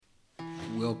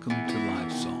Welcome to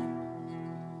Life Song,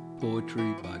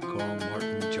 poetry by Carl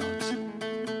Martin Johnson,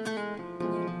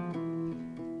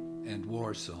 and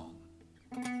War Song,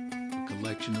 a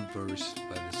collection of verse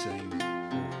by the same poet.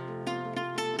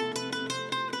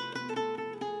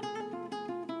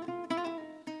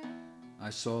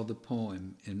 I saw the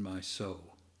poem in my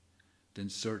soul, then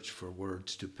searched for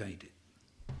words to paint it.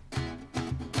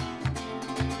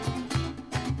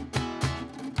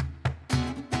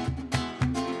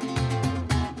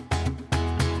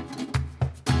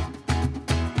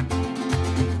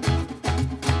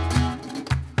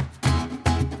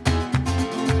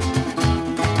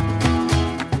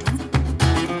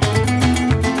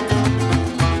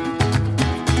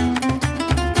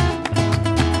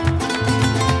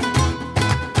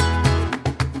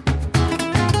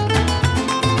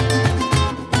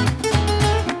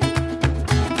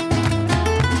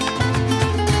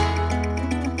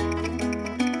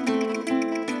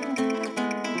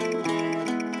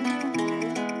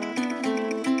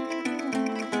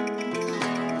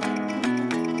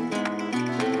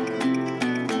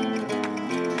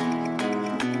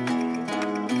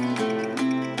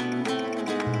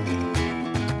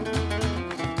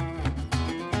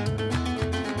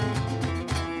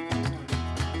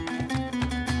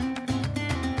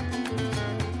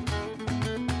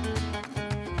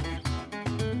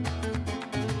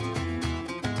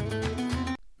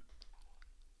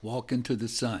 Walk into the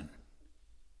sun,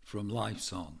 from Life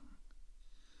Song.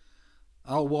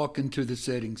 I'll walk into the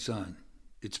setting sun.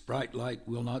 Its bright light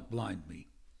will not blind me.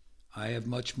 I have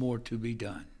much more to be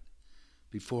done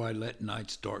before I let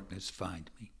night's darkness find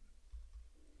me.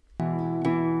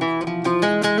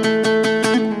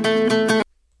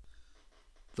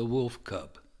 The Wolf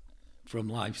Cub, from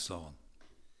Life Song.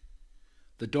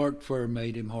 The dark fur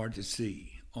made him hard to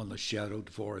see on the shadowed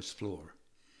forest floor.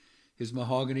 His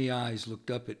mahogany eyes looked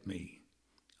up at me.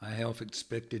 I half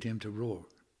expected him to roar.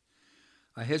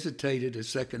 I hesitated a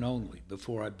second only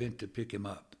before I bent to pick him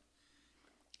up.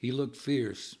 He looked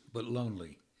fierce but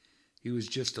lonely. He was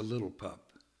just a little pup.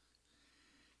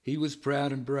 He was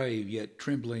proud and brave, yet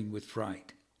trembling with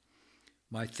fright.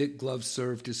 My thick gloves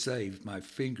served to save my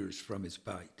fingers from his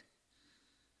bite.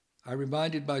 I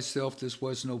reminded myself this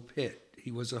was no pet. He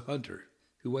was a hunter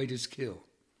who ate his kill.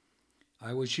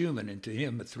 I was human and to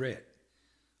him a threat.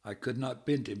 I could not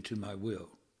bend him to my will.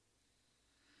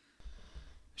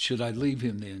 Should I leave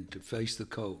him then to face the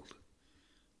cold,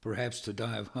 perhaps to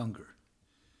die of hunger?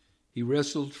 He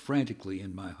wrestled frantically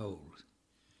in my hold.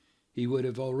 He would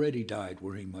have already died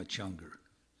were he much younger.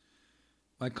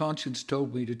 My conscience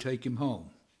told me to take him home.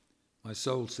 My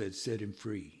soul said, set him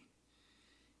free.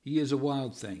 He is a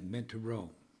wild thing meant to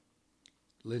roam.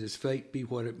 Let his fate be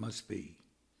what it must be.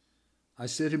 I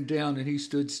set him down and he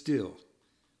stood still,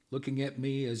 looking at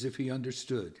me as if he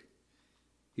understood.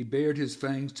 He bared his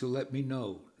fangs to let me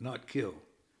know, not kill.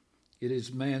 It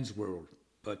is man's world,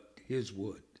 but his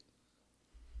wood.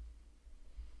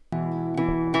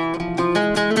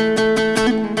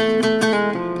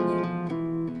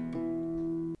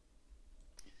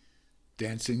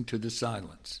 Dancing to the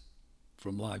Silence,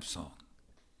 from Life Song.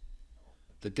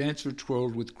 The dancer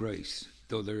twirled with grace,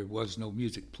 though there was no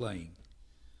music playing.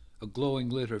 A glowing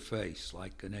lit her face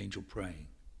like an angel praying.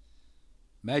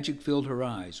 Magic filled her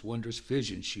eyes, wondrous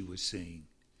visions she was seeing,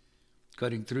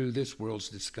 cutting through this world's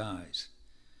disguise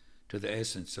to the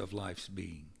essence of life's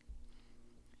being.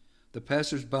 The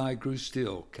passers-by grew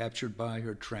still, captured by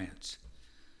her trance.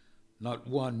 Not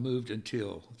one moved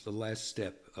until the last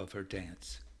step of her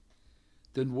dance.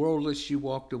 Then wordless she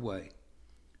walked away,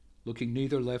 looking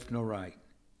neither left nor right,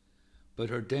 but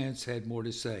her dance had more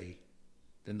to say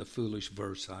than the foolish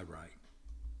verse I write.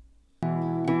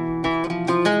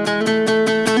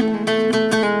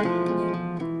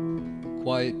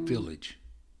 Quiet Village,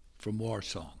 from War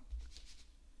Song.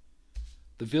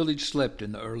 The village slept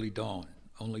in the early dawn,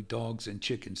 only dogs and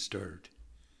chickens stirred.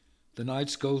 The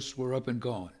night's ghosts were up and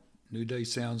gone, new day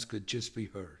sounds could just be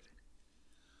heard.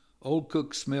 Old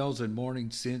cook smells and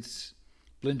morning scents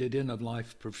blended in of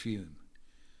life perfume.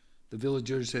 The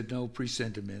villagers had no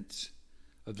presentiments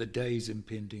of the day's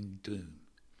impending doom.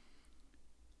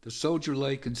 The soldier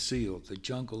lay concealed, the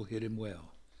jungle hid him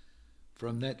well.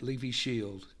 From that leafy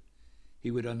shield he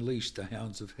would unleash the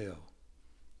hounds of hell.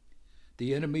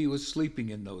 The enemy was sleeping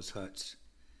in those huts.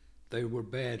 They were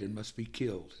bad and must be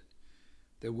killed.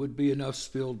 There would be enough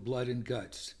spilled blood and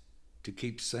guts to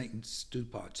keep Satan's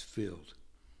stewpots filled.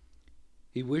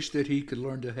 He wished that he could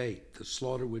learn to hate. The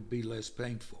slaughter would be less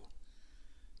painful.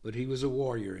 But he was a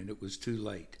warrior and it was too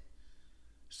late.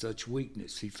 Such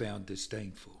weakness he found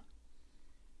disdainful.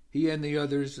 He and the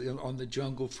others on the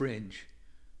jungle fringe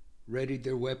readied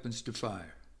their weapons to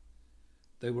fire.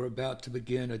 They were about to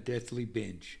begin a deathly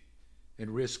binge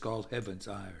and risk all heaven's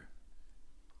ire.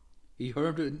 He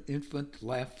heard an infant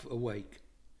laugh awake,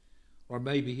 or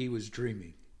maybe he was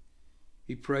dreaming.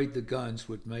 He prayed the guns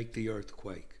would make the earth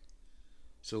quake,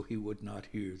 so he would not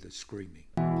hear the screaming.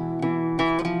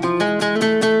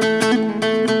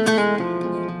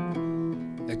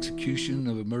 Execution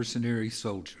of a Mercenary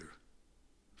Soldier,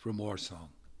 from War Song.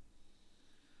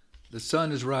 The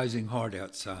sun is rising hard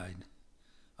outside.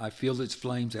 I feel its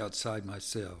flames outside my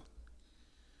cell.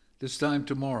 This time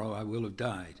tomorrow I will have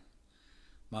died,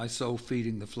 my soul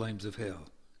feeding the flames of hell.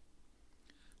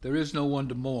 There is no one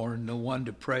to mourn, no one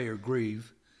to pray or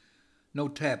grieve, no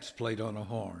taps played on a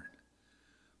horn.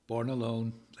 Born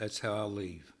alone, that's how I'll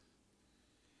leave.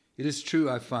 It is true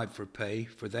I fight for pay,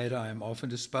 for that I am often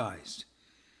despised.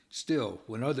 Still,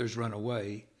 when others run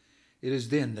away, it is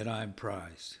then that I am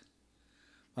prized.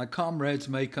 My comrades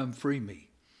may come free me,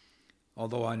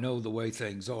 although I know the way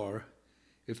things are.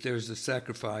 If there's a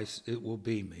sacrifice, it will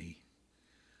be me.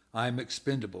 I am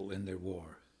expendable in their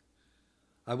war.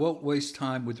 I won't waste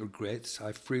time with regrets.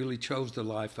 I freely chose the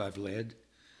life I've led.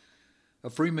 A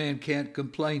free man can't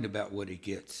complain about what he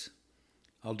gets.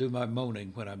 I'll do my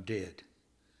moaning when I'm dead.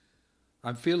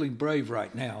 I'm feeling brave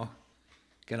right now.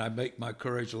 Can I make my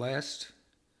courage last?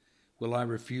 Will I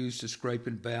refuse to scrape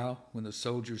and bow when the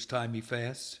soldiers tie me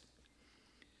fast?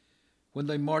 When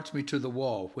they march me to the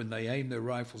wall, when they aim their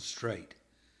rifles straight,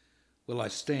 will I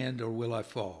stand or will I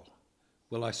fall?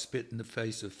 Will I spit in the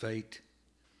face of fate?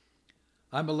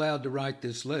 I'm allowed to write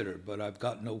this letter, but I've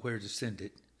got nowhere to send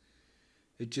it.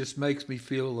 It just makes me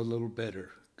feel a little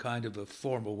better, kind of a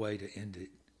formal way to end it.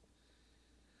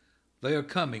 They are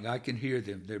coming, I can hear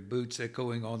them, their boots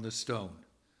echoing on the stone.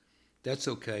 That's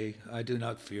okay, I do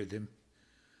not fear them.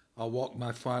 I'll walk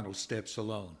my final steps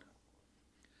alone.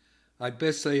 I'd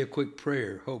best say a quick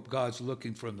prayer, hope God's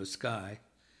looking from the sky.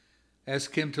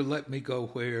 Ask him to let me go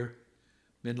where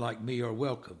men like me are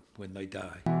welcome when they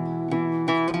die.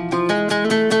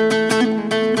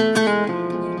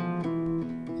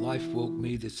 Life woke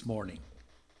me this morning,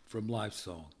 from Life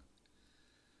Song.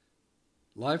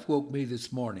 Life woke me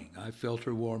this morning, I felt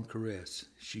her warm caress.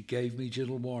 She gave me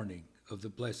gentle warning of the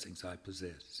blessings I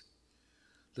possess.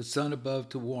 The sun above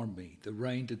to warm me, the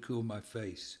rain to cool my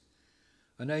face.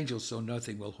 An angel so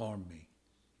nothing will harm me,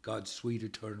 God's sweet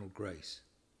eternal grace.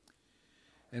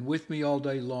 And with me all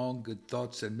day long, good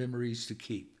thoughts and memories to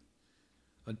keep,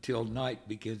 until night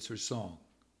begins her song,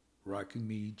 rocking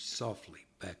me softly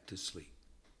back to sleep.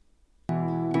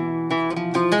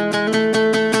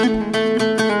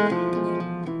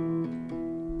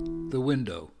 The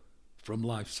Window, from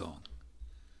Life Song.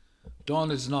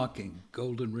 Dawn is knocking,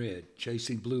 golden red,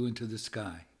 chasing blue into the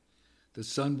sky. The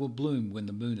sun will bloom when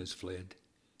the moon has fled,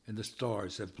 and the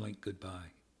stars have blinked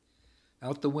goodbye.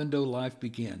 Out the window life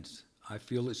begins. I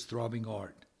feel its throbbing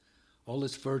art, all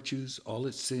its virtues, all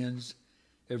its sins,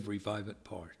 every vibrant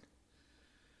part.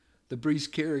 The breeze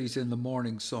carries in the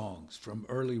morning songs from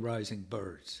early rising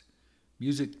birds,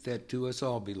 music that to us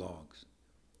all belongs,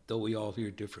 though we all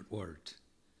hear different words.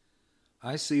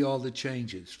 I see all the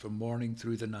changes from morning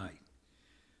through the night.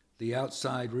 The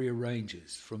outside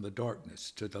rearranges from the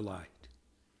darkness to the light.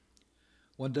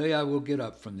 One day I will get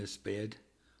up from this bed.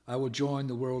 I will join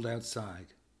the world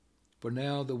outside. For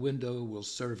now the window will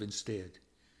serve instead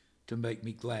to make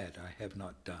me glad I have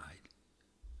not died.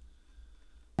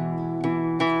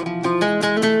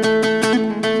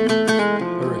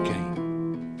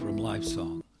 Hurricane, from Life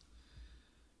Song.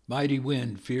 Mighty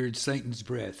wind, feared Satan's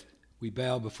breath, we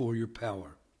bow before your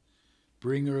power.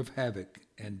 Bringer of havoc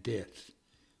and death,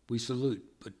 we salute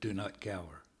but do not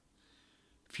cower.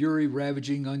 Fury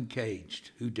ravaging uncaged,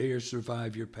 who dares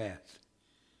survive your path?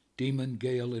 Demon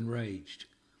gale enraged,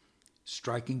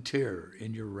 striking terror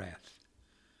in your wrath.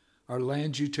 Our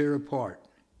lands you tear apart,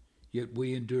 yet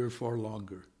we endure far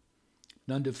longer.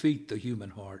 None defeat the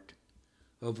human heart.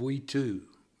 Of we two,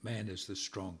 man is the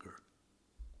stronger.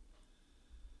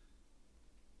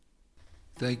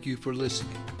 Thank you for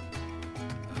listening.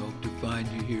 I hope to find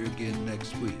you here again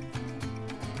next week.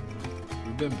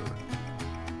 Remember,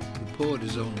 the poet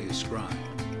is only a scribe.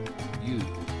 You